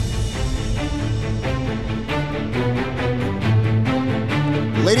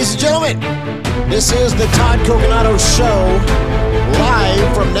Ladies and gentlemen, this is the Todd Coconato Show,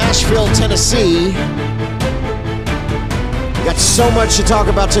 live from Nashville, Tennessee. We got so much to talk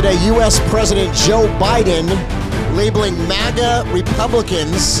about today. U.S. President Joe Biden labeling MAGA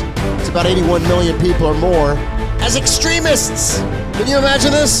Republicans, it's about 81 million people or more, as extremists. Can you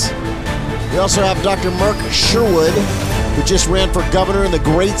imagine this? We also have Dr. Mark Sherwood, who just ran for governor in the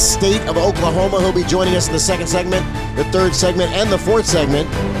great state of Oklahoma. He'll be joining us in the second segment, the third segment, and the fourth segment.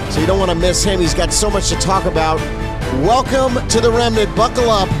 So you don't want to miss him. He's got so much to talk about. Welcome to the Remnant. Buckle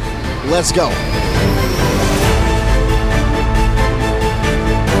up. Let's go.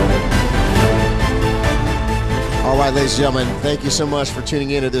 All right, ladies and gentlemen, thank you so much for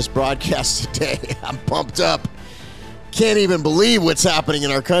tuning into this broadcast today. I'm pumped up. Can't even believe what's happening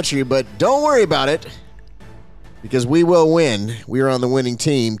in our country, but don't worry about it, because we will win. We are on the winning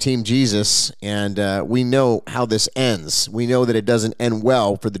team, Team Jesus, and we know how this ends. We know that it doesn't end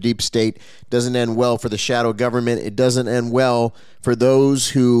well for the deep state, doesn't end well for the shadow government, it doesn't end well for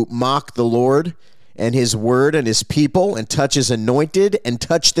those who mock the Lord and his word and his people and touch his anointed and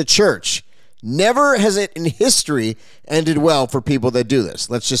touch the church. Never has it in history ended well for people that do this.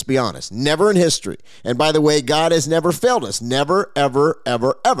 Let's just be honest. Never in history. And by the way, God has never failed us. Never, ever,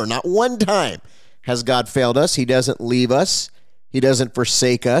 ever, ever. Not one time has God failed us. He doesn't leave us. He doesn't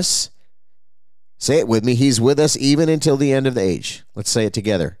forsake us. Say it with me. He's with us even until the end of the age. Let's say it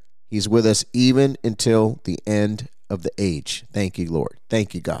together. He's with us even until the end of the age. Thank you, Lord.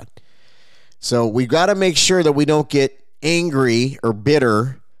 Thank you, God. So we've got to make sure that we don't get angry or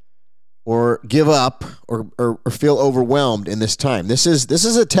bitter or give up or feel overwhelmed in this time. This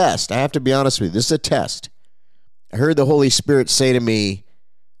is a test. I have to be honest with you. This is a test. I heard the Holy Spirit say to me,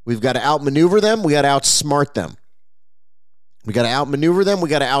 we've got to outmaneuver them. We got to outsmart them. We got to outmaneuver them. We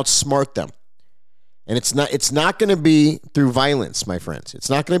got to outsmart them. And it's not going to be through violence, my friends. It's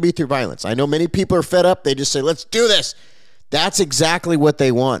not going to be through violence. I know many people are fed up. They just say, let's do this. That's exactly what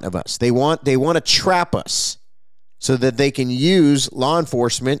they want of us. They want to trap us so that they can use law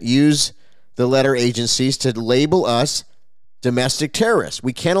enforcement, use the letter agencies to label us domestic terrorists.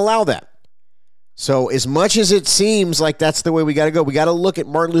 We can't allow that. So as much as it seems like that's the way we got to go, we got to look at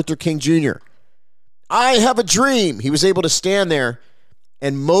Martin Luther King Jr. I have a dream. He was able to stand there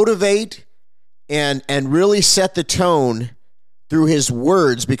and motivate and really set the tone through his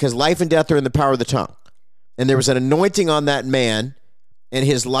words, because life and death are in the power of the tongue. And there was an anointing on that man and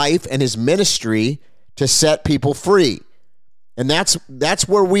his life and his ministry to set people free. And that's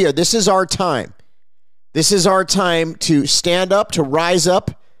where we are. This is our time. This is our time to stand up, to rise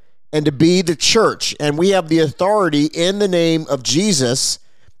up, and to be the church. And we have the authority in the name of Jesus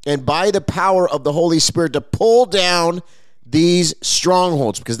and by the power of the Holy Spirit to pull down these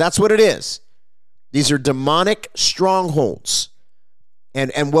strongholds, because that's what it is. These are demonic strongholds.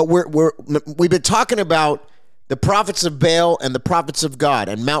 And what we've been talking about the prophets of Baal and the prophets of God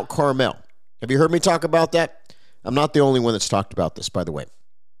and Mount Carmel. Have you heard me talk about that? I'm not the only one that's talked about this, by the way.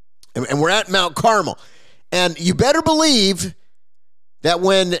 And we're at Mount Carmel. And you better believe that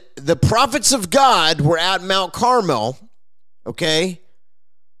when the prophets of God were at Mount Carmel, okay,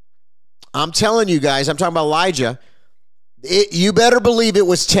 I'm telling you guys, I'm talking about Elijah, you better believe it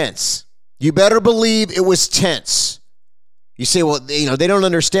was tense. You better believe it was tense. You say, well, they don't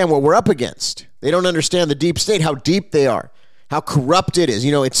understand what we're up against. They don't understand the deep state, how deep they are, how corrupt it is.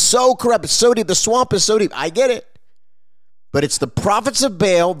 It's so corrupt. It's so deep. The swamp is so deep. I get it. But it's the prophets of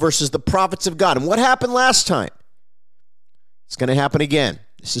Baal versus the prophets of God. And what happened last time? It's going to happen again.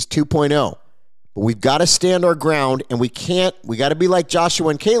 This is 2.0. But we've got to stand our ground, and we got to be like Joshua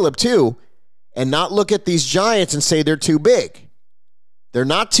and Caleb too, and not look at these giants and say they're too big. They're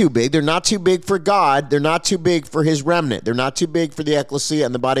not too big. They're not too big for God. They're not too big for his remnant. They're not too big for the ecclesia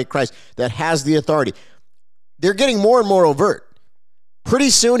and the body of Christ that has the authority. They're getting more and more overt.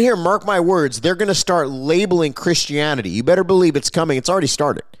 Pretty soon here, mark my words, they're going to start labeling Christianity. You better believe it's coming. It's already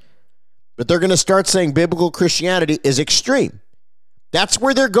started. But they're going to start saying biblical Christianity is extreme. That's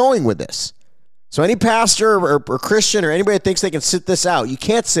where they're going with this. So any pastor or Christian or anybody that thinks they can sit this out, you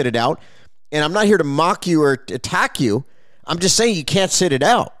can't sit it out. And I'm not here to mock you or attack you. I'm just saying you can't sit it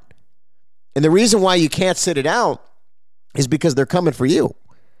out. And the reason why you can't sit it out is because they're coming for you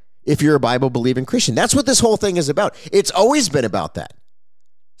if you're a Bible-believing Christian. That's what this whole thing is about. It's always been about that.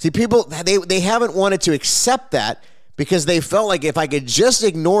 See, people, they haven't wanted to accept that because they felt like if I could just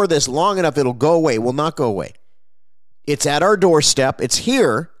ignore this long enough, it'll go away. It will not go away. It's at our doorstep. It's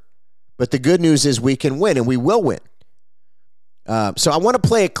here. But the good news is we can win, and we will win. So I want to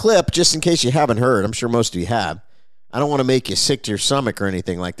play a clip just in case you haven't heard. I'm sure most of you have. I don't want to make you sick to your stomach or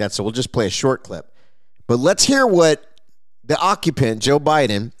anything like that, so we'll just play a short clip. But let's hear what the occupant, Joe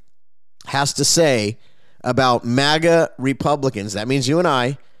Biden, has to say about MAGA Republicans. That means you and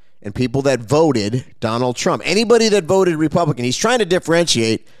I and people that voted Donald Trump. Anybody that voted Republican, he's trying to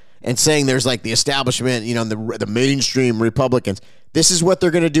differentiate and saying there's like the establishment, you know, the mainstream Republicans. This is what they're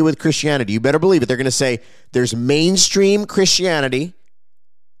going to do with Christianity. You better believe it. They're going to say there's mainstream Christianity,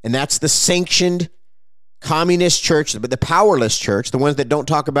 and that's the sanctioned communist church, but the powerless church, the ones that don't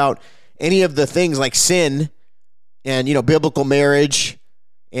talk about any of the things like sin and, you know, biblical marriage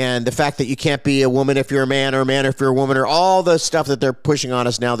and the fact that you can't be a woman if you're a man or a man if you're a woman, or all the stuff that they're pushing on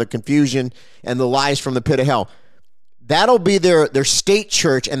us now, the confusion and the lies from the pit of hell. That'll be their state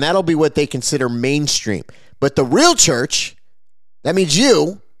church, and that'll be what they consider mainstream. But the real church, that means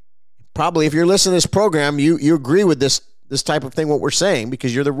you, probably if you're listening to this program, you agree with this type of thing, what we're saying,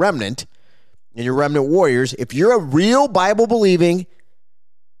 because you're the remnant and you're remnant warriors. If you're a real Bible-believing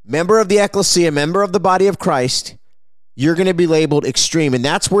member of the ecclesia, member of the body of Christ, you're going to be labeled extreme, and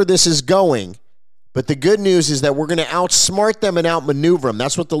that's where this is going. But the good news is that we're going to outsmart them and outmaneuver them.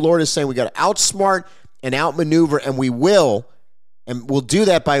 That's what the Lord is saying. We got to outsmart and outmaneuver, and we will. And we'll do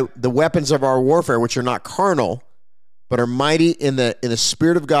that by the weapons of our warfare, which are not carnal, but are mighty in the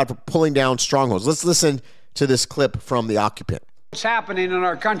Spirit of God for pulling down strongholds. Let's listen to this clip from the occupant. What's happening in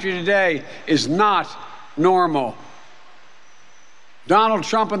our country today is not normal. Donald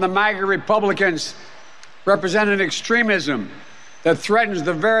Trump and the MAGA Republicans represent an extremism that threatens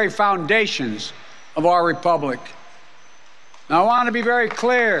the very foundations of our republic. Now, I want to be very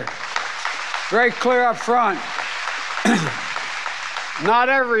clear up front. Not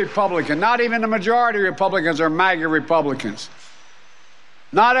every Republican, not even the majority of Republicans are MAGA Republicans.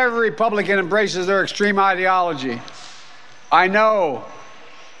 Not every Republican embraces their extreme ideology. I know,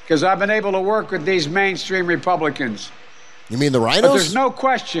 because I've been able to work with these mainstream Republicans. You mean the rhinos? But there's no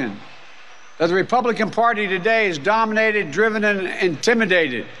question that the Republican Party today is dominated, driven, and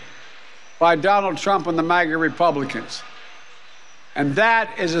intimidated by Donald Trump and the MAGA Republicans. And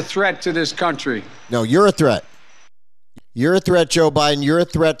that is a threat to this country. No, you're a threat. You're a threat, Joe Biden. You're a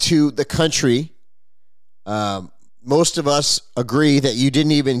threat to the country. Most of us agree that you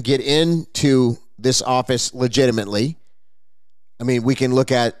didn't even get into this office legitimately. I mean, we can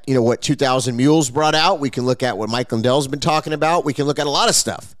look at, you know, what 2000 Mules brought out. We can look at what Mike Lindell's been talking about. We can look at a lot of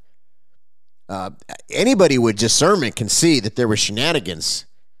stuff. Anybody with discernment can see that there were shenanigans.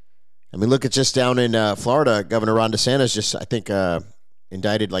 I mean, look at just down in Florida, Governor Ron DeSantis just, I think,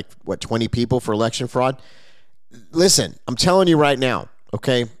 indicted 20 people for election fraud. Listen, I'm telling you right now,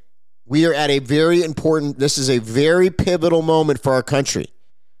 okay, we are at a very important, this is a very pivotal moment for our country.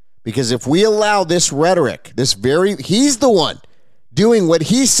 Because if we allow this rhetoric, he's the one doing what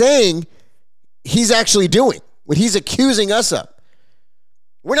he's saying he's actually doing, what he's accusing us of.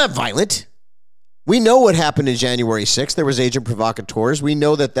 We're not violent. We know what happened in January 6th. There was agent provocateurs. We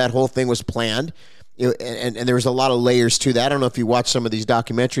know that whole thing was planned, and there was a lot of layers to that. I don't know if you watch some of these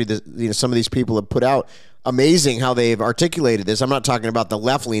documentaries that some of these people have put out. Amazing how they've articulated this. I'm not talking about the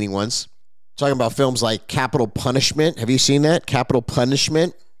left-leaning ones. I'm talking about films like Capital Punishment. Have you seen that? Capital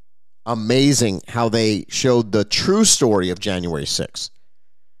Punishment. Amazing how they showed the true story of January 6th.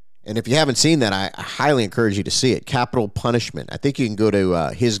 And if you haven't seen that, I highly encourage you to see it. Capital Punishment. I think you can go to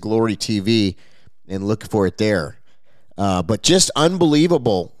His Glory TV and look for it there. But just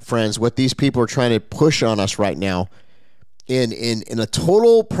unbelievable, friends, what these people are trying to push on us right now in a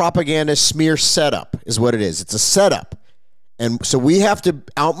total propaganda smear setup is what it is. It's a setup. And so we have to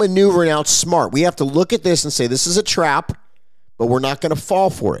outmaneuver and outsmart. We have to look at this and say, this is a trap, but we're not going to fall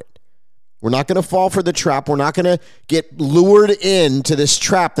for it. We're not going to fall for the trap. We're not going to get lured into this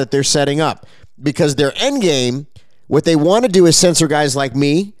trap that they're setting up, because their end game, what they want to do is censor guys like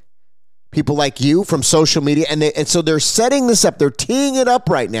me, people like you from social media. And so they're setting this up. They're teeing it up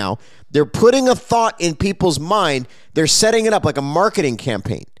right now. They're putting a thought in people's mind. They're setting it up like a marketing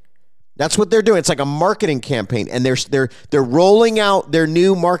campaign. That's what they're doing. It's like a marketing campaign. And they're rolling out their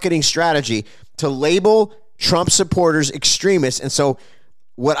new marketing strategy to label Trump supporters extremists. And so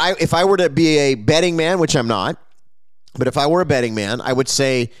if I were to be a betting man, which I'm not, but if I were a betting man, I would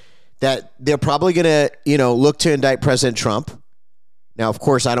say that they're probably going to, look to indict President Trump. Now, of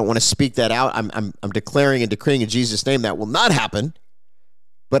course, I don't want to speak that out. I'm declaring and decreeing in Jesus' name that will not happen.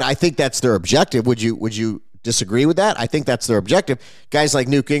 But I think that's their objective. Would you disagree with that? I think that's their objective. Guys like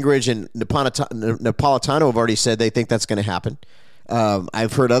Newt Gingrich and Napolitano have already said they think that's going to happen.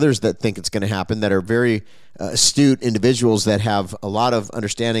 I've heard others that think it's going to happen, that are very astute individuals that have a lot of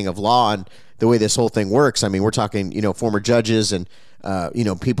understanding of law and the way this whole thing works. I mean, we're talking, former judges and,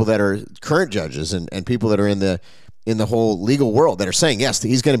 people that are current judges and people that are in the whole legal world that are saying, yes,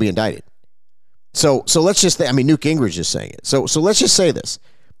 he's going to be indicted. So let's just, Newt Gingrich is saying it. So let's just say this.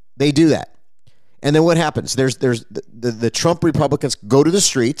 They do that. And then what happens? There's the Trump Republicans go to the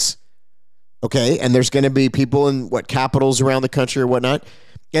streets, okay? And there's going to be people in capitals around the country or whatnot.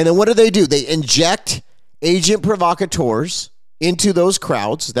 And then what do? They inject agent provocateurs into those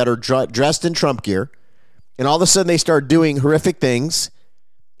crowds that are dressed in Trump gear. And all of a sudden they start doing horrific things.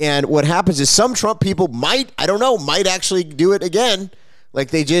 And what happens is some Trump people might actually do it again like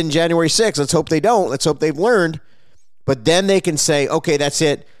they did in January 6th. Let's hope they don't. Let's hope they've learned. But then they can say, okay, that's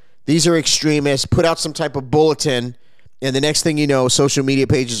it. These are extremists. Put out some type of bulletin. And the next thing you know, social media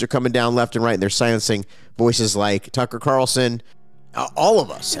pages are coming down left and right, and they're silencing voices like Tucker Carlson, all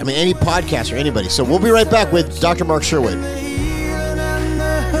of us. Any podcast or anybody. So we'll be right back with Dr. Mark Sherwood.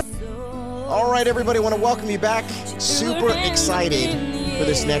 All right, everybody, I want to welcome you back. Super excited for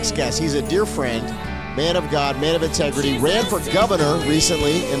this next guest. He's a dear friend, man of God, man of integrity, ran for governor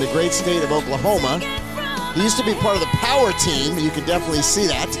recently in the great state of Oklahoma. He used to be part of the power team. You can definitely see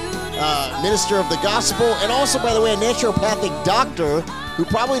that. Minister of the gospel, and also, by the way, a naturopathic doctor who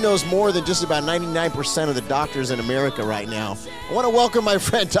probably knows more than just about 99% of the doctors in America right now. I want to welcome my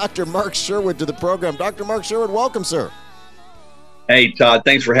friend, Dr. Mark Sherwood, to the program. Dr. Mark Sherwood, welcome, sir. Hey, Todd,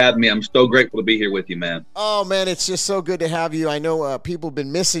 thanks for having me. I'm so grateful to be here with you, man. Oh, man, it's just so good to have you. I know people have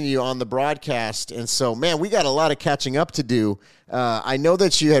been missing you on the broadcast, and so, man, we got a lot of catching up to do. I know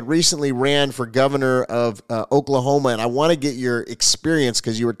that you had recently ran for governor of Oklahoma, and I want to get your experience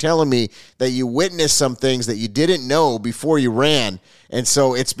because you were telling me that you witnessed some things that you didn't know before you ran, and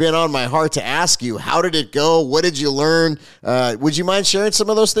so it's been on my heart to ask you, how did it go? What did you learn? Would you mind sharing some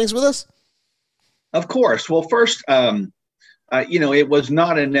of those things with us? Of course. Well, first, it was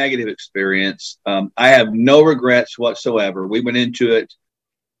not a negative experience. I have no regrets whatsoever. We went into it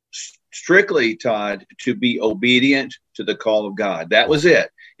strictly, Todd, to be obedient to the call of God. That was it.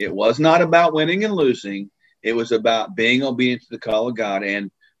 It was not about winning and losing. It was about being obedient to the call of God.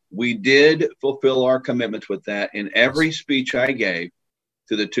 And we did fulfill our commitments with that in every speech I gave,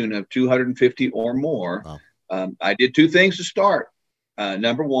 to the tune of 250 or more. Wow. I did two things to start.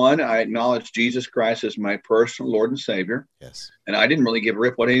 Number one, I acknowledged Jesus Christ as my personal Lord and Savior. Yes. And I didn't really give a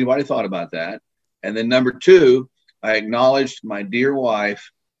rip what anybody thought about that. And then number two, I acknowledged my dear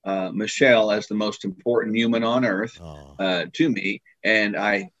wife, Michelle, as the most important human on earth to me. And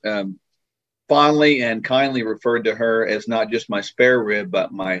I fondly and kindly referred to her as not just my spare rib,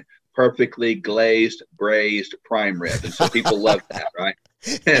 but my perfectly glazed, braised prime rib. And so people loved that, right?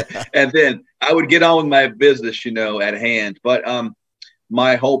 And then I would get on with my business, at hand. But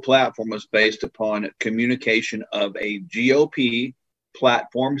my whole platform was based upon communication of a GOP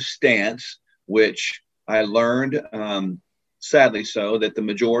platform stance, which I learned, sadly so, that the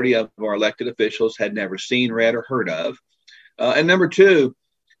majority of our elected officials had never seen, read, or heard of. And number two,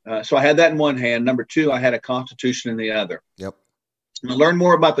 so I had that in one hand. Number two, I had a Constitution in the other. Yep. I learned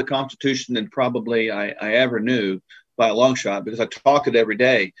more about the Constitution than probably I ever knew, by a long shot, because I talk it every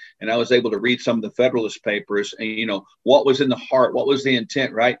day, and I was able to read some of the Federalist Papers and, what was in the heart, what was the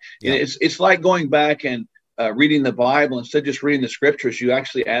intent, right? Yeah. It's like going back and reading the Bible. Instead of just reading the scriptures, you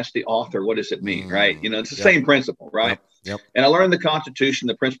actually ask the author, what does it mean, right? It's the same principle, right? Yep. And I learned the Constitution,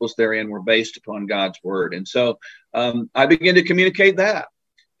 the principles therein were based upon God's word. And so I began to communicate that.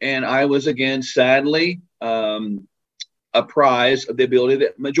 And I was, again, sadly, apprised of the ability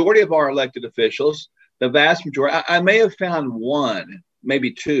that majority of our elected officials, the vast majority, I may have found one,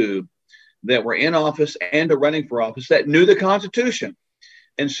 maybe two, that were in office and are running for office that knew the Constitution.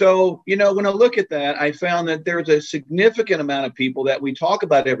 And so, when I look at that, I found that there's a significant amount of people that we talk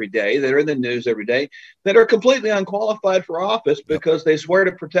about every day, that are in the news every day, that are completely unqualified for office because they swear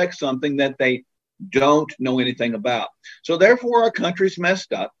to protect something that they don't know anything about. So therefore, our country's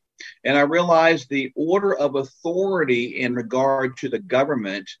messed up. And I realized the order of authority in regard to the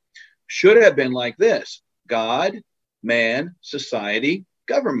government should have been like this: God, man, society,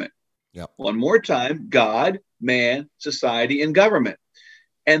 government. Yep. One more time: God, man, society, and government.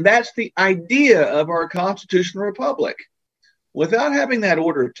 And that's the idea of our constitutional republic. Without having that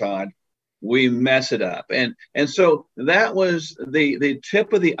order, Todd, we mess it up. And so that was the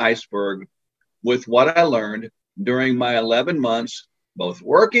tip of the iceberg with what I learned during my 11 months, both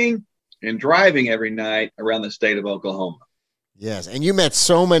working and driving every night around the state of Oklahoma. Yes, and you met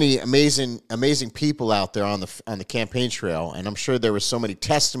so many amazing people out there on the campaign trail, and I'm sure there were so many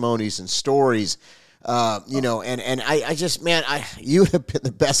testimonies and stories And I just, man, you have been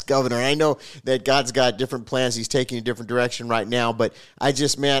the best governor. I know that God's got different plans. He's taking a different direction right now, but I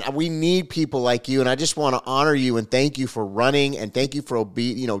just, man, we need people like you, and I just want to honor you and thank you for running, and thank you for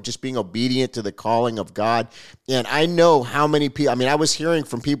just being obedient to the calling of God. And I know how many people, I mean, I was hearing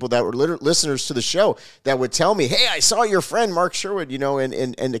from people that were listeners to the show that would tell me, hey, I saw your friend Mark Sherwood,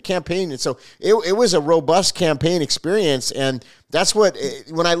 in the campaign. And so it was a robust campaign experience. And that's what,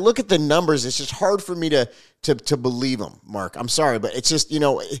 when I look at the numbers, it's just hard for me to believe them, Mark. I'm sorry, but it's just, and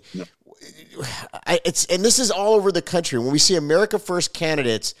this is all over the country. When we see America First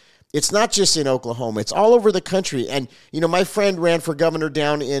candidates, it's not just in Oklahoma; it's all over the country. And my friend ran for governor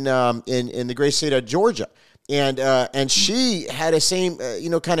down in the great state of Georgia, and she had a same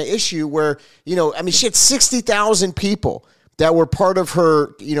kind of issue where she had 60,000 people that were part of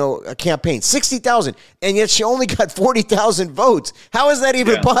her campaign, 60,000, and yet she only got 40,000 votes. How is that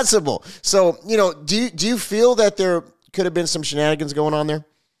even possible? So do you feel that there could have been some shenanigans going on there?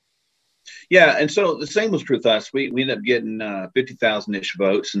 Yeah, and so the same was true with us. We ended up getting 50,000-ish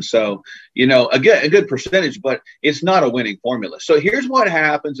votes, and so a good percentage, but it's not a winning formula. So here's what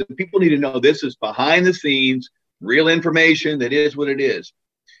happens, and people need to know this is behind the scenes, real information that is what it is.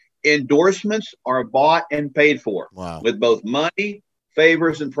 Endorsements are bought and paid for with both money,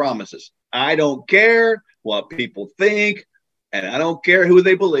 favors, and promises. I don't care what people think, and I don't care who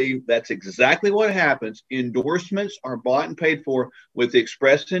they believe. That's exactly what happens. Endorsements are bought and paid for with the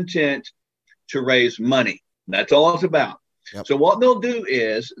express intent to raise money. That's all it's about. Yep. So what they'll do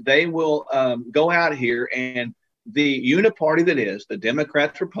is they will go out here, and the uniparty that is the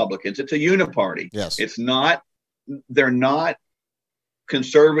Democrats, Republicans, it's a uniparty. Yes. They're not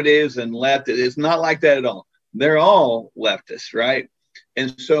conservatives and left. It's not like that at all. They're all leftists, right?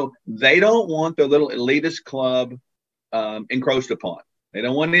 And so they don't want their little elitist club encroached upon. They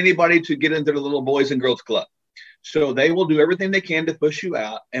don't want anybody to get into the little boys and girls club. So they will do everything they can to push you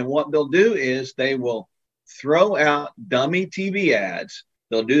out. And what they'll do is they will throw out dummy TV ads.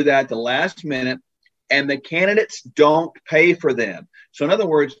 They'll do that the last minute, and the candidates don't pay for them. So in other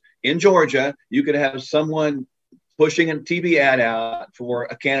words, in Georgia, you could have someone pushing a TV ad out for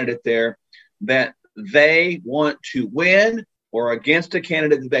a candidate there that they want to win, or against a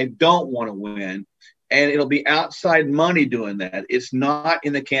candidate that they don't want to win. And it'll be outside money doing that. It's not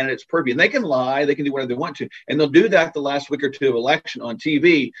in the candidate's purview. And they can lie, they can do whatever they want to. And they'll do that the last week or two of election on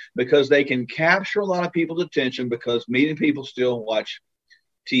TV because they can capture a lot of people's attention, because million people still watch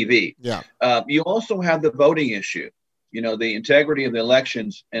TV. Yeah. You also have the voting issue, the integrity of the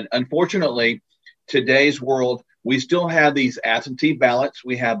elections. And unfortunately, today's world, we still have these absentee ballots.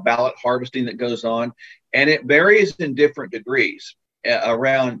 We have ballot harvesting that goes on, and it varies in different degrees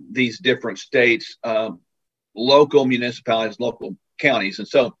around these different states, local municipalities, local counties. And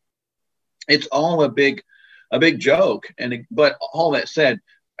so it's all a big joke. But all that said,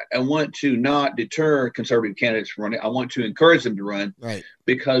 I want to not deter conservative candidates from running. I want to encourage them to run, right?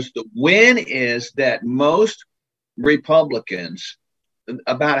 Because the win is that most Republicans,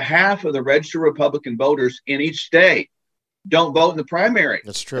 about half of the registered Republican voters in each state, don't vote in the primary.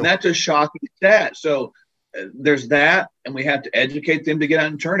 That's true. And that's a shocking stat. So there's that, and we have to educate them to get out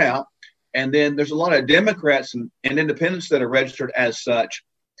and turn out. And then there's a lot of Democrats and independents that are registered as such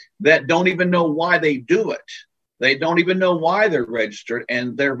that don't even know why they do it. They don't even know why they're registered,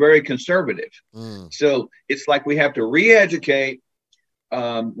 and they're very conservative. So it's like we have to re-educate,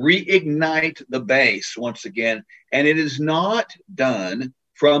 reignite the base once again. And it is not done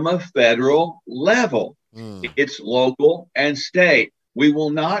from a federal level. It's local and state. We will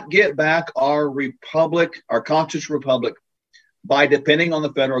not get back our republic, our constitutional republic, by depending on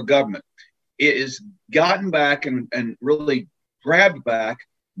the federal government. It is gotten back and really grabbed back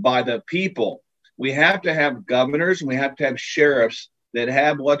by the people. We have to have governors and we have to have sheriffs that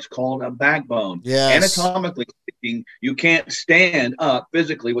have what's called a backbone. Yes. Anatomically speaking, you can't stand up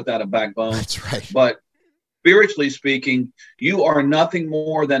physically without a backbone. That's right. But spiritually speaking, you are nothing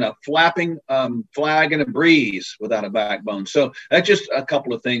more than a flapping flag in a breeze without a backbone. So that's just a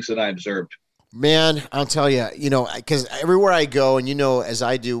couple of things that I observed. Man, I'll tell you, because everywhere I go, and as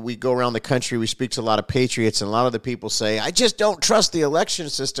I do, we go around the country, we speak to a lot of patriots, and a lot of the people say, I just don't trust the election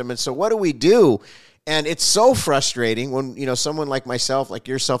system. And so what do we do? And it's so frustrating when, someone like myself, like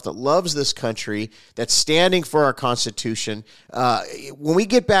yourself, that loves this country, that's standing for our Constitution. When we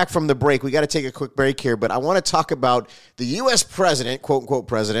get back from the break, we got to take a quick break here, but I want to talk about the U.S. president, quote unquote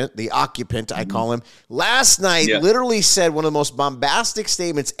president, the occupant, I call him, last night literally said one of the most bombastic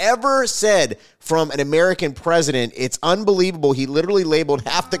statements ever said from an American president. It's unbelievable. He literally labeled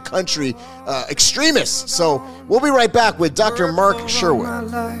half the country extremists. So we'll be right back with Dr. Mark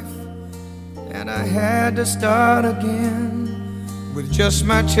Sherwood. and I had to start again with just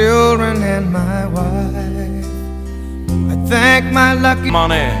my children and my wife. I thank my lucky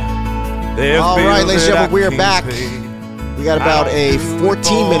money. All right, ladies and gentlemen, we are back. We got about a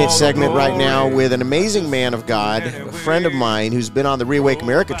 14-minute segment right now with an amazing man of God, a friend of mine who's been on the Reawake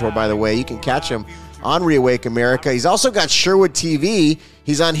America tour, by the way. You can catch him on Reawake America. He's also got Sherwood TV.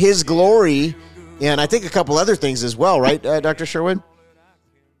 He's on His Glory, and I think a couple other things as well, right, Dr. Sherwood?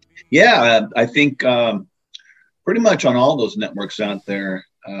 Yeah, I think pretty much on all those networks out there,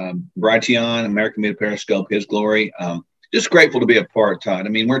 Brighteon, American Media Periscope, His Glory. Just grateful to be a part, Todd. I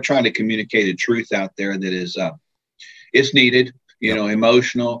mean, we're trying to communicate a truth out there that is it's needed, you know,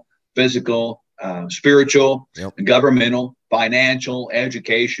 emotional, physical, spiritual, governmental, financial,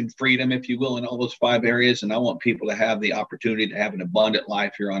 education, freedom, if you will, in all those 5 areas. And I want people to have the opportunity to have an abundant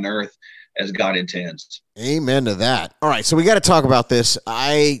life here on earth as God intends. Amen to that. All right, so we got to talk about this.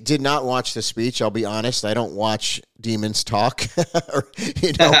 I did not watch the speech. I'll be honest. I don't watch demons talk, but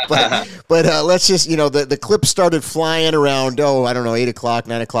let's just, the clip started flying around, 8 o'clock,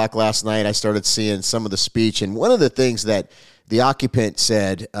 9 o'clock last night. I started seeing some of the speech, and one of the things that the occupant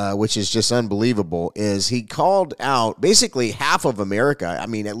said, which is just unbelievable, is he called out basically half of America, I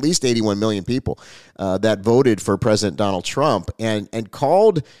mean, at least 81 million people that voted for President Donald Trump, and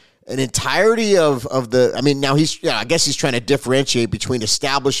called an entirety of the, I mean, now I guess he's trying to differentiate between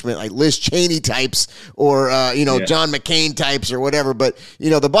establishment, like Liz Cheney types or, John McCain types or whatever. But,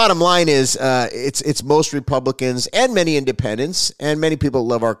 the bottom line is it's most Republicans and many independents and many people that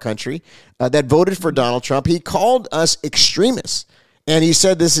love our country that voted for Donald Trump. He called us extremists. And he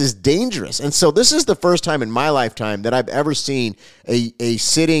said this is dangerous. And so this is the first time in my lifetime that I've ever seen a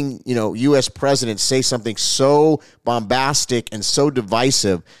sitting, U.S. president say something so bombastic and so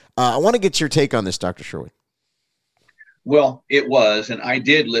divisive. I want to get your take on this, Dr. Sherwood. Well, it was, and I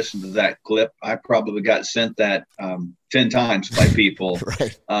did listen to that clip. I probably got sent that 10 times by people.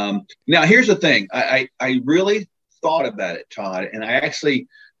 Right. Now, here's the thing. I really thought about it, Todd, and I actually,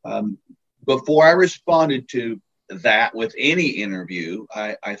 before I responded to that with any interview,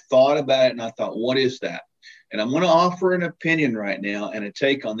 I thought about it and I thought, what is that? And I'm going to offer an opinion right now and a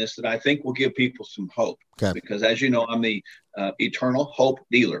take on this that I think will give people some hope. Okay. Because as you know, I'm the eternal hope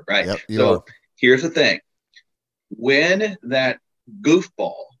dealer, right? Yep, so here's the thing. When that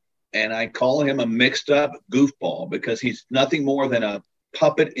goofball, and I call him a mixed up goofball because he's nothing more than a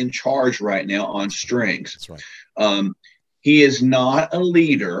puppet in charge right now on strings. That's right. He is not a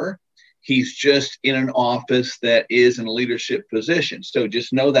leader. He's just in an office that is in a leadership position. So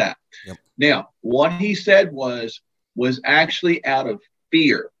just know that. Yep. Now, what he said was actually out of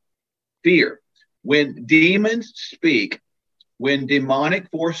fear. Fear. When demons speak, when demonic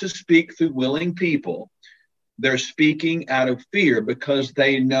forces speak through willing people, they're speaking out of fear because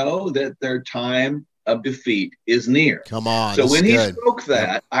they know that their time of defeat is near. Come on. So when he spoke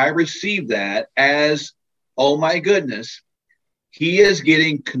that, I received that as, oh my goodness, he is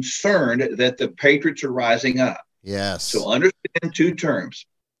getting concerned that the patriots are rising up. Yes. So understand 2 terms.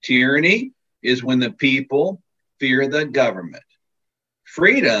 Tyranny is when the people fear the government.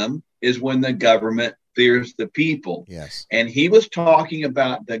 Freedom is when the government fears the people. Yes. And he was talking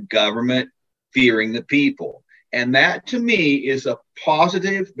about the government fearing the people. And that to me is a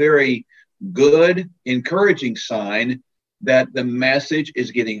positive, very good, encouraging sign that the message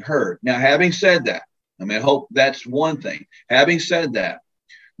is getting heard. Now, having said that, I hope that's one thing. Having said that,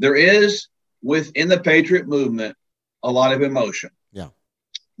 there is within the Patriot movement a lot of emotion. Yeah.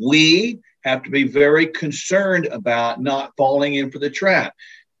 We have to be very concerned about not falling in for the trap.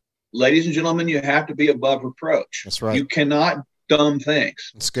 Ladies and gentlemen, you have to be above reproach. That's right. You cannot dumb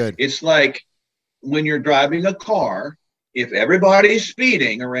things. That's good. It's like when you're driving a car, if everybody's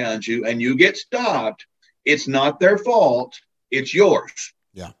speeding around you and you get stopped, it's not their fault. It's yours.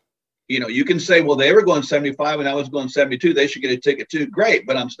 Yeah. You can say, well, they were going 75 and I was going 72. They should get a ticket too. Great,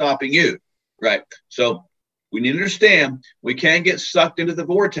 but I'm stopping you. Right. So we need to understand we can't get sucked into the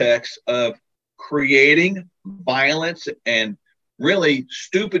vortex of creating violence and really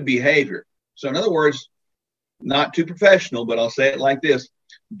stupid behavior. So in other words, not too professional, but I'll say it like this.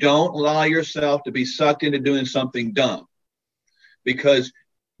 Don't allow yourself to be sucked into doing something dumb, because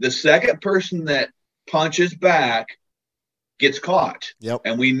the second person that punches back gets caught. Yep.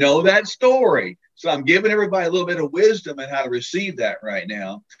 And we know that story. So I'm giving everybody a little bit of wisdom on how to receive that right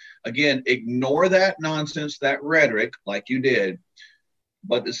now. Again, ignore that nonsense, that rhetoric like you did,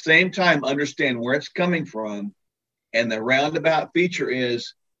 but at the same time, understand where it's coming from. And the roundabout feature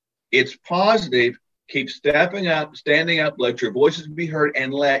is it's positive. Keep stepping up, standing up, let your voices be heard,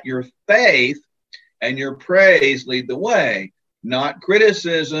 and let your faith and your praise lead the way, not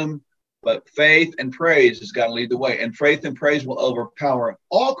criticism, But faith and praise has got to lead the way. And faith and praise will overpower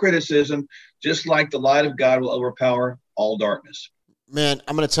all criticism, just like the light of God will overpower all darkness. Man,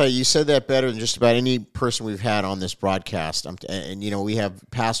 I'm going to tell you, you said that better than just about any person we've had on this broadcast. And, you know, we have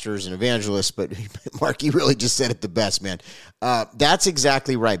pastors and evangelists, but Mark, you really just said it the best, man. That's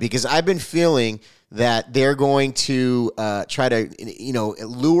exactly right, because I've been feeling that they're going to try to, you know,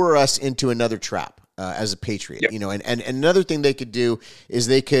 lure us into another trap. As a patriot, yep. You know, and another thing they could do is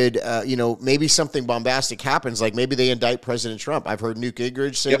they could, you know, maybe something bombastic happens, like maybe they indict President Trump. I've heard Newt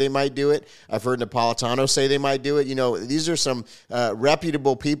Gingrich say they might do it. I've heard Napolitano say they might do it. You know, these are some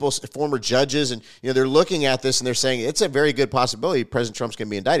reputable people, former judges, and, you know, they're looking at this and they're saying it's a very good possibility President Trump's going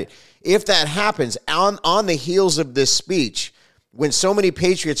to be indicted. If that happens on the heels of this speech, when so many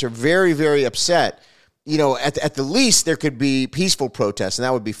patriots are very, very upset, you know, at the least there could be peaceful protests, and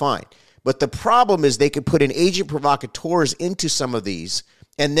that would be fine. But the problem is they could put an agent provocateurs into some of these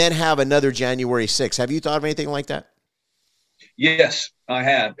and then have another January 6th. Have you thought of anything like that? Yes, I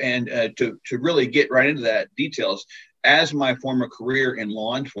have. And to really get right into that details, as my former career in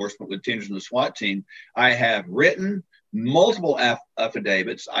law enforcement with Teenagers in the SWAT team, I have written multiple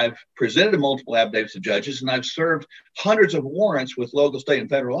affidavits. I've presented multiple affidavits to judges, and I've served hundreds of warrants with local, state, and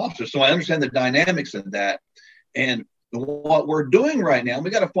federal officers. So I understand the dynamics of that. And what we're doing right now, we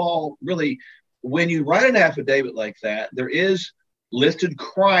got to fall really, when you write an affidavit like that, there is listed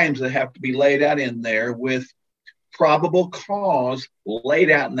crimes that have to be laid out in there with probable cause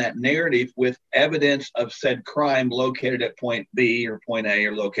laid out in that narrative with evidence of said crime located at point B or point A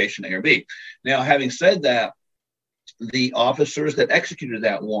or location A or B. Now, having said that, the officers that executed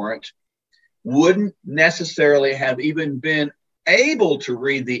that warrant wouldn't necessarily have even been able to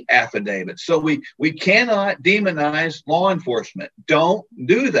read the affidavit. So we cannot demonize law enforcement. Don't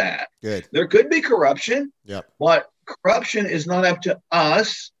do that. Good. There could be corruption, Yep. but corruption is not up to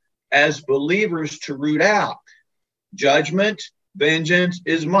us as believers to root out. Judgment, vengeance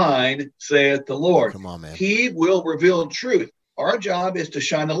is mine, saith the Lord. Come on, man. He will reveal truth. Our job is to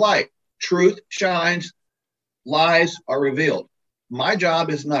shine the light. Truth shines, lies are revealed. My job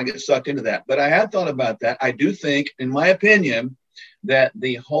is not to get sucked into that, but I have thought about that. I do think, in my opinion, that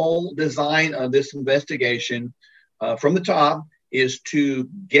the whole design of this investigation from the top is to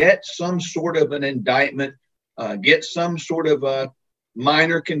get some sort of an indictment, get some sort of a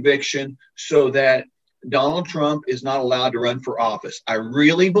minor conviction so that Donald Trump is not allowed to run for office. I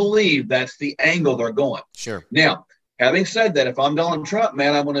really believe that's the angle they're going. Sure. Now, having said that, if I'm Donald Trump,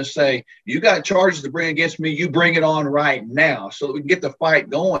 man, I'm going to say, you got charges to bring against me, you bring it on right now so that we can get the fight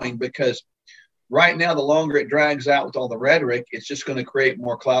going, because right now, the longer it drags out with all the rhetoric, it's just going to create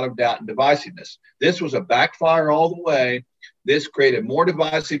more cloud of doubt and divisiveness. This was a backfire all the way. This created more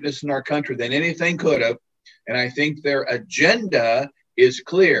divisiveness in our country than anything could have. And I think their agenda is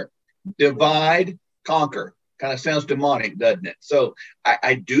clear. Divide, conquer. Kind of sounds demonic, doesn't it? So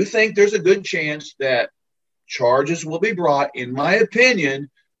I do think there's a good chance that charges will be brought, in my opinion,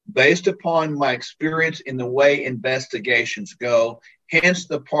 based upon my experience in the way investigations go. Hence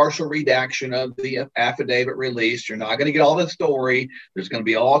the partial redaction of the affidavit release. You're not going to get all the story. There's going to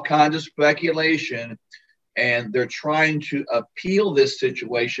be all kinds of speculation. And they're trying to appeal this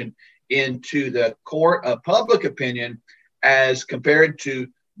situation into the court of public opinion as compared to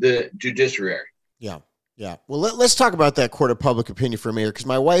the judiciary. Yeah. Yeah. Well, let's talk about that court of public opinion for a minute, because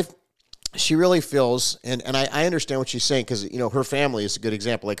my wife, she really feels, and I understand what she's saying, because, you know, her family is a good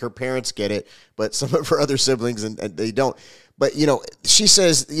example. Like, her parents get it, but some of her other siblings, and they don't. But, you know, she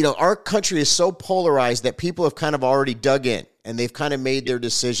says, you know, our country is so polarized that people have kind of already dug in and they've kind of made their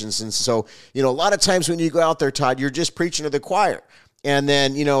decisions. And so, you know, a lot of times when you go out there, Todd, you're just preaching to the choir. And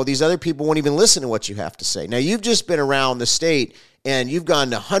then, you know, these other people won't even listen to what you have to say. Now, you've just been around the state and you've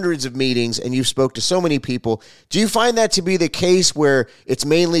gone to hundreds of meetings and you've spoke to so many people. Do you find that to be the case where it's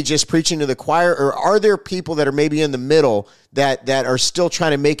mainly just preaching to the choir, or are there people that are maybe in the middle that are still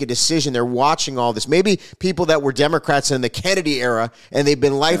trying to make a decision? They're watching all this. Maybe people that were Democrats in the Kennedy era and they've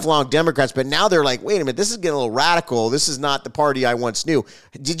been lifelong Democrats, but now they're like, wait a minute, this is getting a little radical. This is not the party I once knew.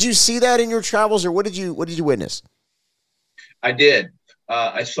 Did you see that in your travels, or what did you witness? I did.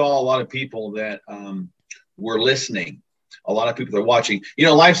 I saw a lot of people that were listening. A lot of people are watching. You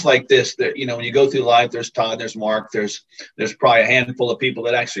know, life's like this. That, you know, when you go through life, there's Todd, there's Mark, there's probably a handful of people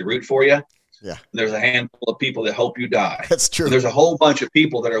that actually root for you. Yeah. There's a handful of people that hope you die. That's true. And there's a whole bunch of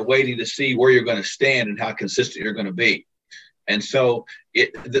people that are waiting to see where you're going to stand and how consistent you're going to be. And so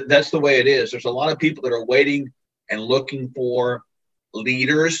that's the way it is. There's a lot of people that are waiting and looking for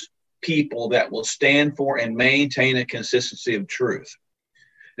leaders, people that will stand for and maintain a consistency of truth.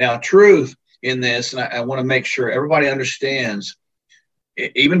 Now, truth in this, and I want to make sure everybody understands,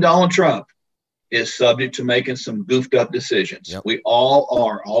 Even Donald Trump is subject to making some goofed up decisions. Yep. We all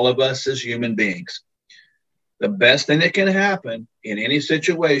are, all of us as human beings. The best thing that can happen in any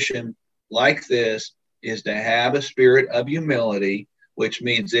situation like this is to have a spirit of humility, which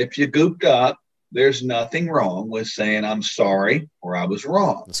means if you goofed up, there's nothing wrong with saying, I'm sorry, or I was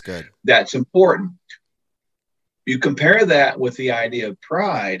wrong. That's good. That's important. You compare that with the idea of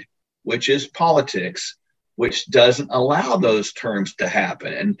pride, which is politics, which doesn't allow those terms to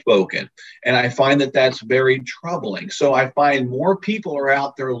happen and spoken. And I find that that's very troubling. So I find more people are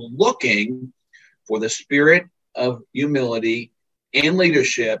out there looking for the spirit of humility in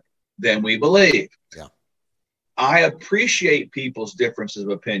leadership than we believe. Yeah. I appreciate people's differences of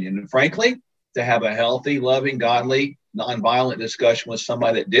opinion. And frankly, to have a healthy, loving, godly, nonviolent discussion with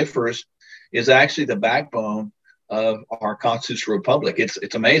somebody that differs is actually the backbone of our constitutional republic.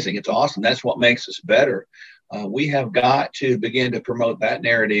 It's amazing. It's awesome. That's what makes us better. We have got to begin to promote that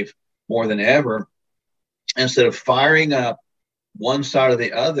narrative more than ever. Instead of firing up one side or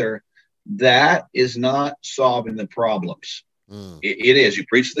the other, that is not solving the problems. It is. You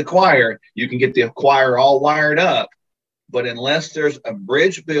preach to the choir, you can get the choir all wired up, but unless there's a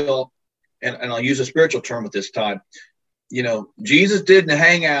bridge built, and I'll use a spiritual term with this, Todd, Jesus didn't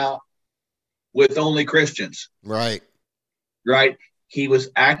hang out with only Christians. Right. He was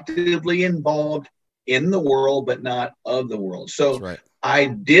actively involved in the world, but not of the world. So right. I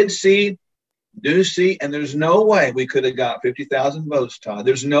do see, and there's no way we could have got 50,000 votes, Todd.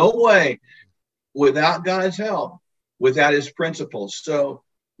 There's no way without God's help, without his principles. So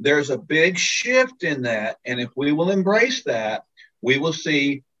there's a big shift in that. And if we will embrace that, we will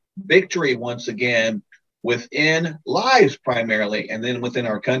see victory once again within lives primarily, and then within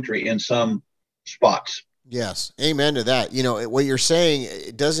our country in some spots. Yes. Amen to that. What you're saying,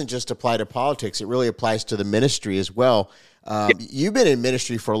 it doesn't just apply to politics. It really applies to the ministry as well. You've been in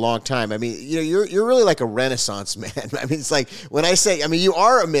ministry for a long time. I mean, you're really like a Renaissance man. I mean, it's like when I say, you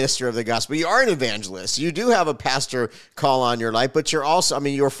are a minister of the gospel, you are an evangelist, you do have a pastor call on your life, but you're also,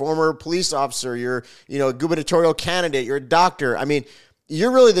 you're a former police officer, you're, a gubernatorial candidate, you're a doctor.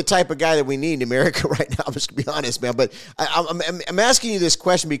 You're really the type of guy that we need in America right now. I'm just going to be honest, man. But I'm asking you this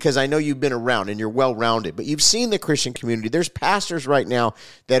question because I know you've been around and you're well-rounded, but you've seen the Christian community. There's pastors right now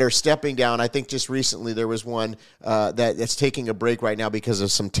that are stepping down. I think just recently there was one that's taking a break right now because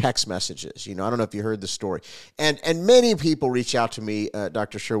of some text messages. I don't know if you heard the story. And many people reach out to me,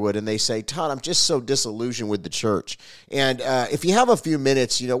 Dr. Sherwood, and they say, Todd, I'm just so disillusioned with the church. And if you have a few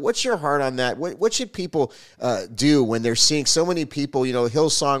minutes, what's your heart on that? What should people do when they're seeing so many people,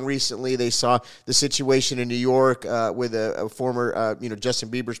 Hillsong recently, they saw the situation in New York with a former, Justin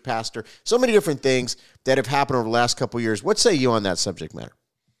Bieber's pastor. So many different things that have happened over the last couple of years. What say you on that subject matter?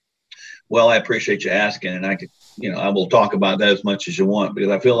 Well, I appreciate you asking, and I will talk about that as much as you want, because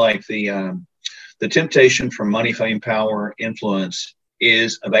I feel like the temptation for money, fame, power, influence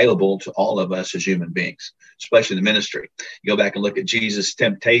is available to all of us as human beings, especially in the ministry. You go back and look at Jesus'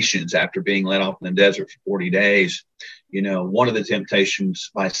 temptations after being led off in the desert for 40 days. One of the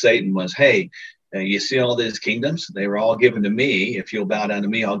temptations by Satan was, hey, you see all these kingdoms? They were all given to me. If you'll bow down to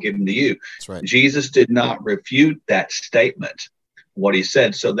me, I'll give them to you. That's right. Jesus did not refute that statement, what he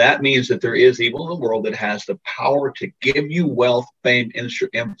said. So that means that there is evil in the world that has the power to give you wealth, fame,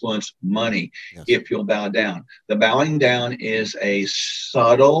 influence, money, yes, if you'll bow down. The bowing down is a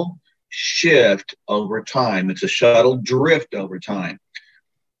subtle shift over time. It's a subtle drift over time.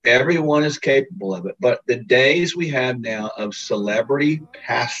 Everyone is capable of it. But the days we have now of celebrity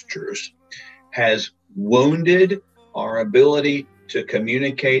pastors has wounded our ability to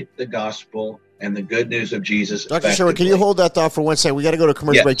communicate the gospel and the good news of Jesus. Dr. Sherwood, can you hold that thought for 1 second? We got to go to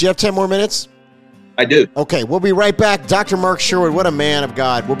commercial break. Do you have 10 more minutes? I do. Okay, we'll be right back. Dr. Mark Sherwood, what a man of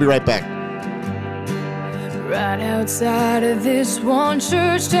God. We'll be right back. Right outside of this one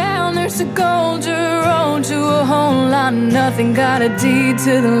church town, there's a golden road to a whole lot of nothing. Got a deed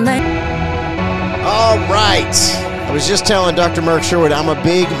to the land. All right. I was just telling Dr. Mark Sherwood, I'm a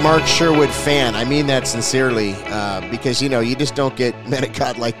big Mark Sherwood fan. I mean that sincerely, because, you just don't get men of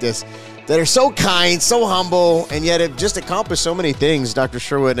God like this that are so kind, so humble, and yet have just accomplished so many things, Dr.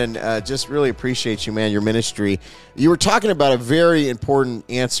 Sherwood, and just really appreciate you, man, your ministry. You were talking about a very important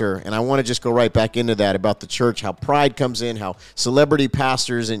answer, and I want to just go right back into that about the church, how pride comes in, how celebrity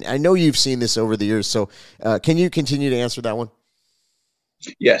pastors, and I know you've seen this over the years, so can you continue to answer that one?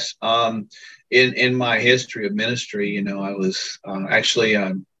 Yes. In my history of ministry, I was actually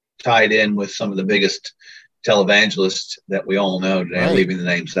tied in with some of the biggest televangelists that we all know today. I'm leaving the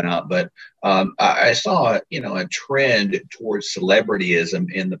names out, but I saw, a trend towards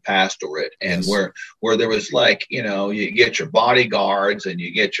celebrityism in the pastorate, and where there was like, you get your bodyguards and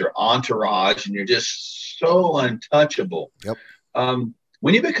you get your entourage, and you're just so untouchable. Yep.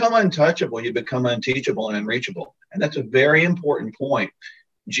 When you become untouchable, you become unteachable and unreachable, and that's a very important point.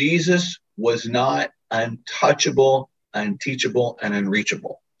 Jesus was not untouchable, unteachable, and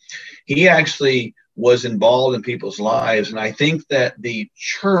unreachable. He actually was involved in people's lives. And I think that the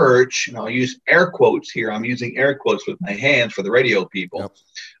church, and I'll use air quotes here, I'm using air quotes with my hands for the radio people.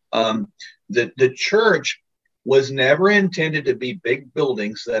 Yep. The church was never intended to be big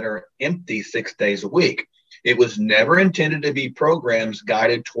buildings that are empty 6 days a week. It was never intended to be programs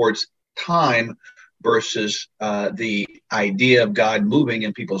guided towards time versus the idea of God moving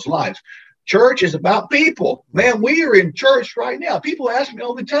in people's lives. Church is about people. Man, we are in church right now. People ask me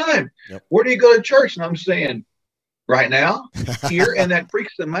all the time, where do you go to church? And I'm saying, right now, here. And that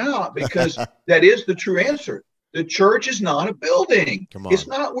freaks them out, because that is the true answer. The church is not a building. It's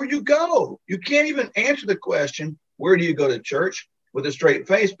not where you go. You can't even answer the question, where do you go to church, with a straight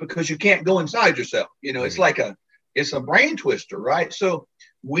face, because you can't go inside yourself. It's a brain twister, right? So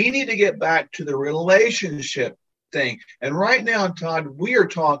we need to get back to the relationship thing. And right now, Todd, we are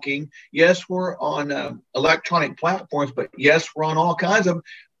talking, yes, we're on electronic platforms, but yes, we're on all kinds of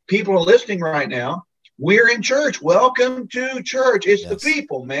people are listening right now. We're in church. Welcome to church. It's the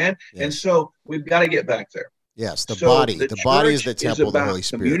people, man. Yes. And so we've got to get back there. Yes, the body. The body is the temple of the Holy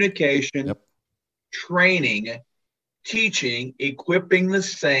Spirit. Communication, training, teaching, equipping the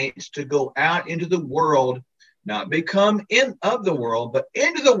saints to go out into the world, not become of the world, but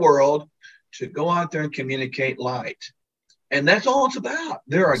into the world, to go out there and communicate light. And that's all it's about.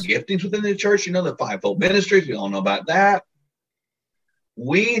 There are giftings within the church, the fivefold ministries. We all know about that.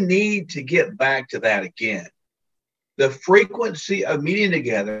 We need to get back to that again. The frequency of meeting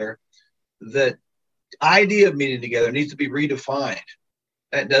together, the idea of meeting together needs to be redefined.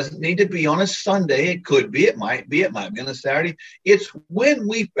 That doesn't need to be on a Sunday. It could be, it might be on a Saturday. It's when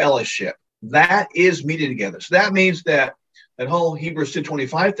we fellowship. That is meeting together. So that means that whole Hebrews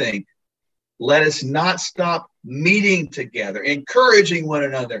 2:25 thing, let us not stop meeting together, encouraging one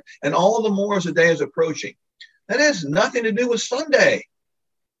another, and all the more as the day is approaching. That has nothing to do with Sunday.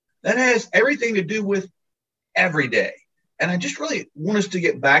 That has everything to do with every day. And I just really want us to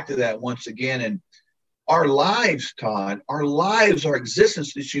get back to that once again. And our lives, Todd, our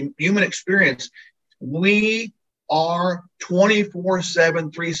existence, this human experience, we are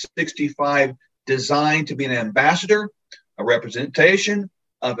 24/7, 365 designed to be an ambassador, a representation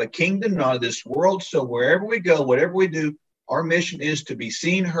of a kingdom, not of this world. So wherever we go, whatever we do, our mission is to be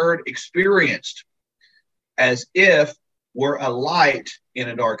seen, heard, experienced as if we're a light in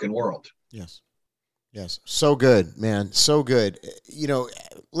a darkened world. Yes. Yes. So good, man. So good.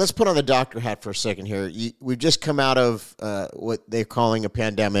 Let's put on the doctor hat for a second here. We've just come out of what they're calling a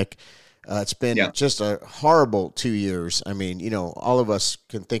pandemic. It's been just a horrible 2 years. I mean, all of us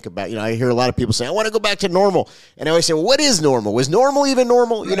can think about, I hear a lot of people say, I want to go back to normal. And I always say, well, what is normal? Was normal even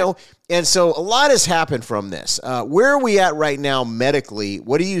normal? Right. And so a lot has happened from this. Where are we at right now medically?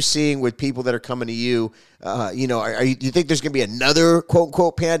 What are you seeing with people that are coming to you? Do you think there's going to be another quote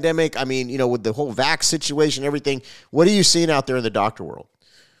unquote pandemic? I mean, with the whole vax situation, everything, what are you seeing out there in the doctor world?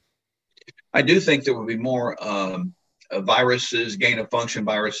 I do think there will be more, viruses, gain-of-function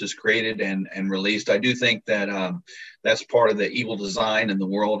viruses created and released. I do think that that's part of the evil design in the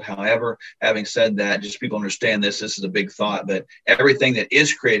world. However, having said that, just people understand this is a big thought, that everything that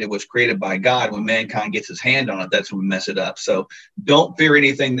is created was created by God. When mankind gets his hand on it, that's when we mess it up. So don't fear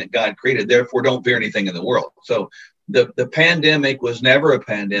anything that God created. Therefore, don't fear anything in the world. So the pandemic was never a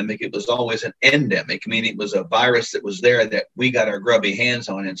pandemic. It was always an endemic, meaning it was a virus that was there that we got our grubby hands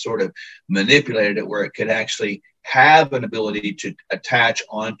on and sort of manipulated it where it could actually have an ability to attach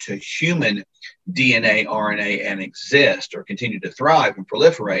onto human DNA, RNA, and exist or continue to thrive and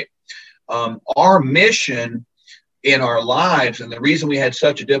proliferate. Our mission in our lives, and the reason we had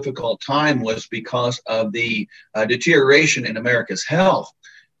such a difficult time was because of the deterioration in America's health.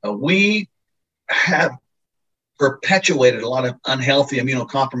 We have perpetuated a lot of unhealthy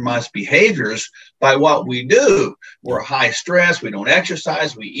immunocompromised behaviors by what we do. We're high stress, we don't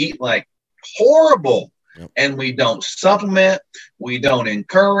exercise, we eat like horrible. Yep. And we don't supplement, we don't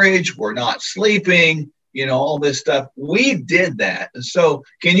encourage, we're not sleeping, all this stuff. We did that. And so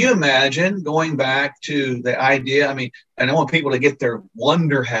can you imagine going back to the idea? I mean, and I want people to get their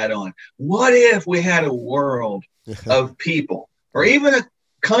wonder hat on. What if we had a world of people, or even a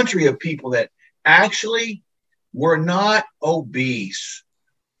country of people that actually were not obese,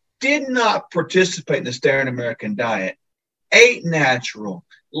 did not participate in the standard American diet, ate natural,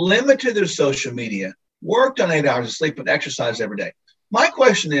 limited their social media, worked on 8 hours of sleep, and exercised every day. My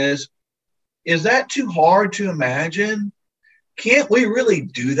question is that too hard to imagine? Can't we really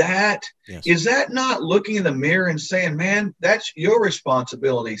do that? Yes. Is that not looking in the mirror and saying, man, that's your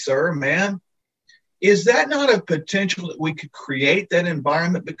responsibility, sir, ma'am? Is that not a potential that we could create that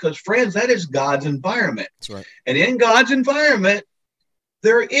environment? Because, friends, that is God's environment. That's right. And in God's environment,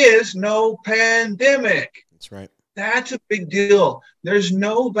 there is no pandemic. That's right. That's a big deal. There's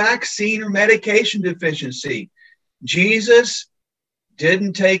no vaccine or medication deficiency. Jesus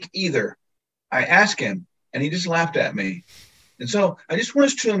didn't take either. I asked him, and he just laughed at me. And so I just want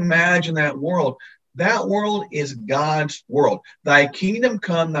us to imagine that world. That world is God's world. Thy kingdom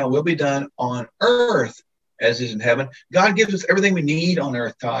come, thy will be done on earth as is in heaven. God gives us everything we need on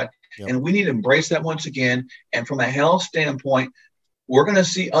earth, Todd. Yep. And we need to embrace that once again. And from a health standpoint, we're going to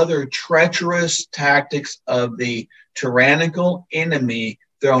see other treacherous tactics of the tyrannical enemy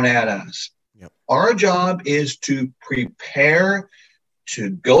thrown at us. Yep. Our job is to prepare to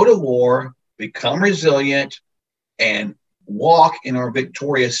go to war, become resilient, and walk in our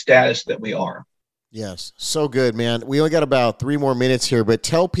victorious status that we are. Yes, so good, man. We only got about 3 more minutes here, but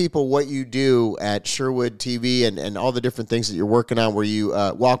tell people what you do at Sherwood TV and all the different things that you're working on where you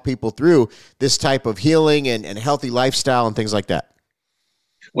walk people through this type of healing and healthy lifestyle and things like that.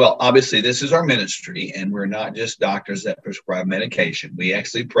 Well, obviously, this is our ministry, and we're not just doctors that prescribe medication. We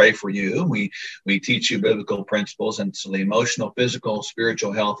actually pray for you. We teach you biblical principles, and so the emotional, physical,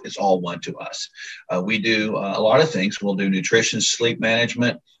 spiritual health is all one to us. We do a lot of things. We'll do nutrition, sleep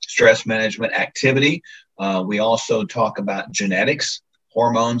management, stress management, activity. We also talk about genetics,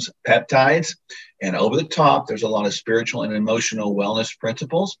 hormones, peptides, and over the top, there's a lot of spiritual and emotional wellness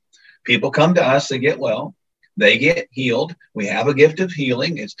principles. People come to us, they get well. They get healed. We have a gift of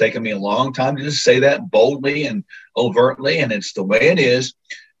healing. It's taken me a long time to just say that boldly and overtly, and it's the way it is.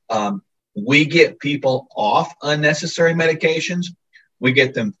 We get people off unnecessary medications. We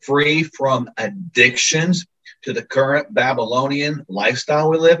get them free from addictions to the current Babylonian lifestyle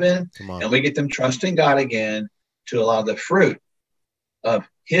we live in, and we get them trusting God again to allow the fruit of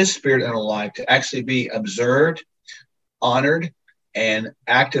His Spirit in our life to actually be observed, honored, and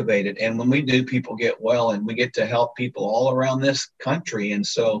activated. And when we do, people get well, and we get to help people all around this country. And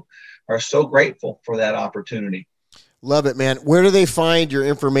so are so grateful for that opportunity. Love it, man. Where do they find your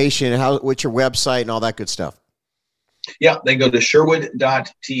information? What's your website and all that good stuff? Yeah, they go to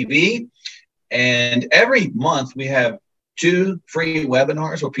Sherwood.tv. And every month we have 2 free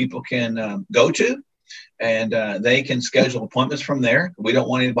webinars where people can go to, and they can schedule appointments from there. We don't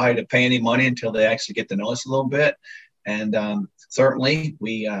want anybody to pay any money until they actually get to know us a little bit. And certainly,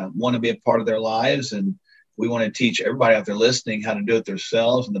 we want to be a part of their lives, and we want to teach everybody out there listening how to do it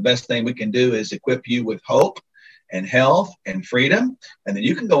themselves. And the best thing we can do is equip you with hope and health and freedom, and then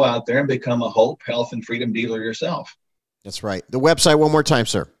you can go out there and become a hope, health, and freedom dealer yourself. That's right. The website one more time,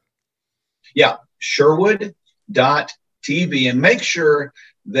 sir. Yeah, Sherwood.tv, and make sure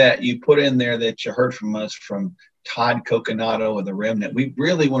that you put in there that you heard from us from Todd Coconato of the Remnant. We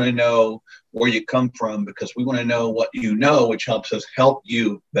really want to know where you come from, because we want to know what you know, which helps us help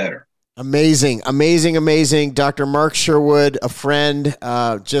you better. Amazing, amazing, amazing. Dr. Mark Sherwood, a friend,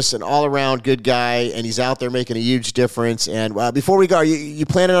 just an all-around good guy, and he's out there making a huge difference. And before we go, are you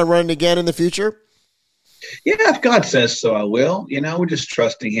planning on running again in the future? Yeah, if God says so, I will. We're just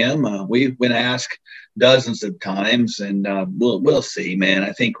trusting Him. We've been asked dozens of times, and we'll see, man.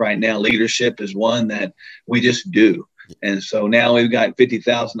 I think right now leadership is one that we just do. And so now we've got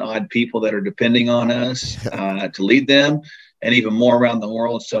 50,000 odd people that are depending on us to lead them, and even more around the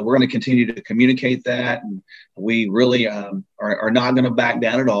world. So we're going to continue to communicate that. And we really are not going to back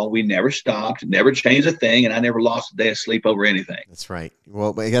down at all. We never stopped, never changed a thing, and I never lost a day of sleep over anything. That's right.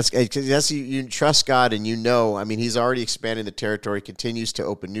 Well, that's you trust God, and He's already expanding the territory, continues to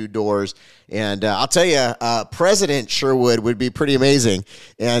open new doors. And I'll tell you, President Sherwood would be pretty amazing.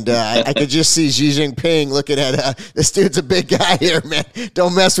 And I could just see Xi Jinping looking at, this dude's a big guy here, man.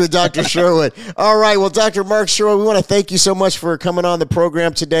 Don't mess with Dr. Sherwood. All right. Well, Dr. Mark Sherwood, we want to thank you so much for coming on the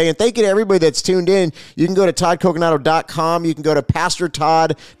program today. And thank you to everybody that's tuned in. You can go to ToddCoconato.com. You can go to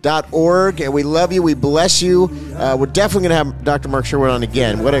PastorTodd.org. And we love you. We bless you. We're definitely going to have Dr. Mark Sherwood on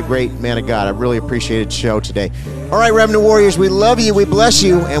again. What a great man of God. I really appreciated the show today. All right, Remnant Warriors, we love you. We bless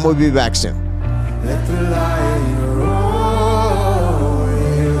you. And we'll be back soon. Let the lion roar,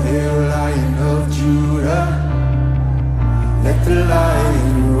 hail, hail, Lion of Judah. Let the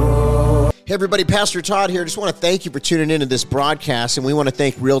lion roar. Hey everybody, Pastor Todd here. Just want to thank you for tuning into this broadcast, and we want to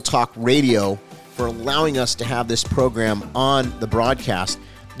thank Real Talk Radio for allowing us to have this program on the broadcast.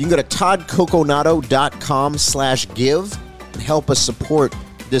 You can go to toddcoconato.com/give and help us support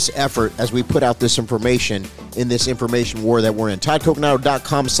this effort as we put out this information in this information war that we're in.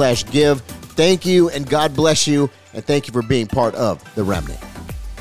 toddcoconato.com/give. Thank you, and God bless you, and thank you for being part of The Remnant.